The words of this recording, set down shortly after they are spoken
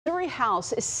Missouri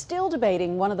House is still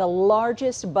debating one of the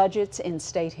largest budgets in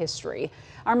state history.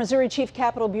 Our Missouri Chief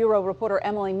Capitol Bureau reporter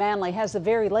Emily Manley has the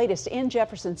very latest in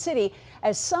Jefferson City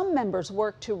as some members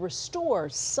work to restore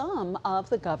some of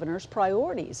the governor's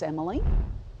priorities. Emily?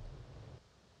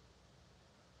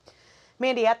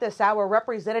 Mandy, at this hour,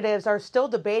 representatives are still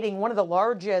debating one of the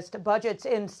largest budgets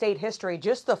in state history.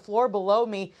 Just the floor below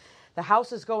me, the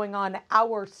House is going on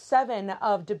hour 7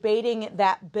 of debating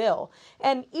that bill.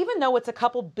 And even though it's a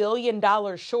couple $1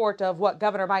 billion short of what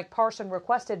Governor Mike Parson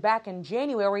requested back in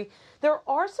January, there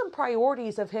are some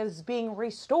priorities of his being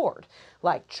restored,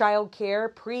 like child care,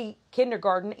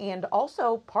 pre-kindergarten, and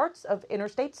also parts of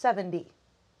Interstate 70.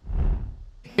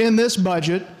 In this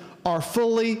budget are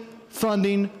fully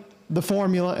funding the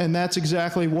formula, and that's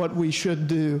exactly what we should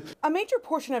do. A major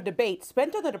portion of debate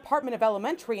spent on the Department of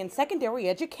Elementary and Secondary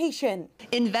Education.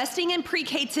 Investing in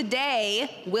pre-K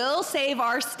today will save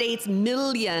our states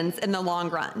millions in the long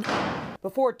run.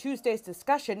 Before Tuesday's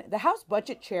discussion, the House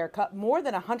Budget Chair cut more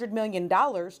than $100 million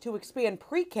to expand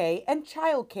pre-K and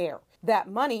child care. That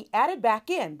money added back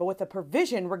in, but with a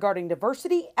provision regarding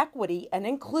diversity, equity, and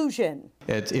inclusion.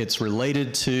 It's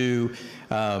related to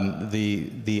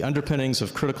the underpinnings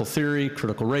of critical theory,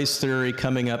 critical race theory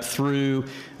coming up through,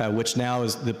 which now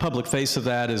is the public face of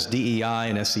that is DEI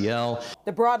and SEL.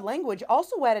 The broad language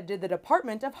also added to the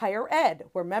Department of Higher Ed,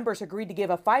 where members agreed to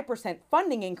give a 5%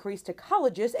 funding increase to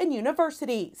colleges and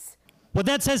universities. What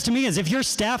that says to me is if your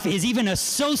staff is even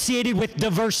associated with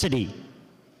diversity,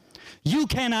 you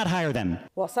cannot hire them.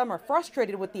 While some are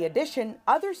frustrated with the addition,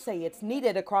 others say it's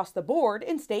needed across the board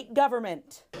in state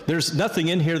government. There's nothing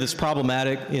in here that's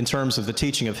problematic in terms of the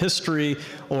teaching of history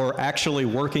or actually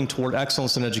working toward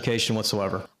excellence in education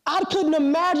whatsoever. I couldn't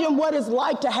imagine what it's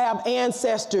like to have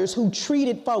ancestors who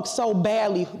treated folks so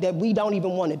badly that we don't even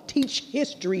want to teach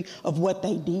history of what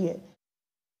they did.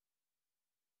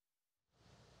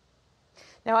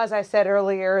 Now, as I said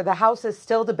earlier, the House is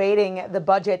still debating the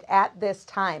budget at this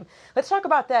time. Let's talk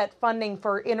about that funding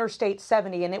for Interstate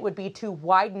 70, and it would be to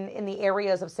widen in the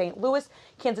areas of St. Louis,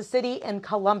 Kansas City, and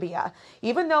Columbia.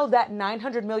 Even though that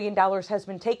 $900 million has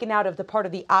been taken out of the part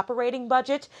of the operating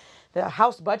budget, the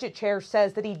House Budget Chair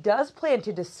says that he does plan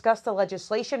to discuss the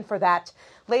legislation for that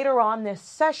later on this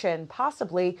session,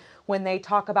 possibly when they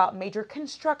talk about major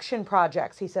construction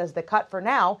projects. He says the cut for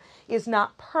now is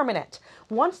not permanent.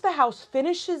 Once the House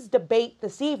finishes debate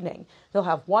this evening, they'll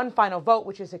have one final vote,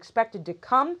 which is expected to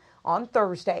come on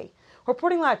Thursday.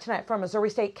 Reporting live tonight from Missouri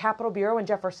State Capitol Bureau in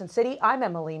Jefferson City, I'm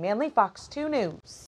Emily Manley, Fox 2 News.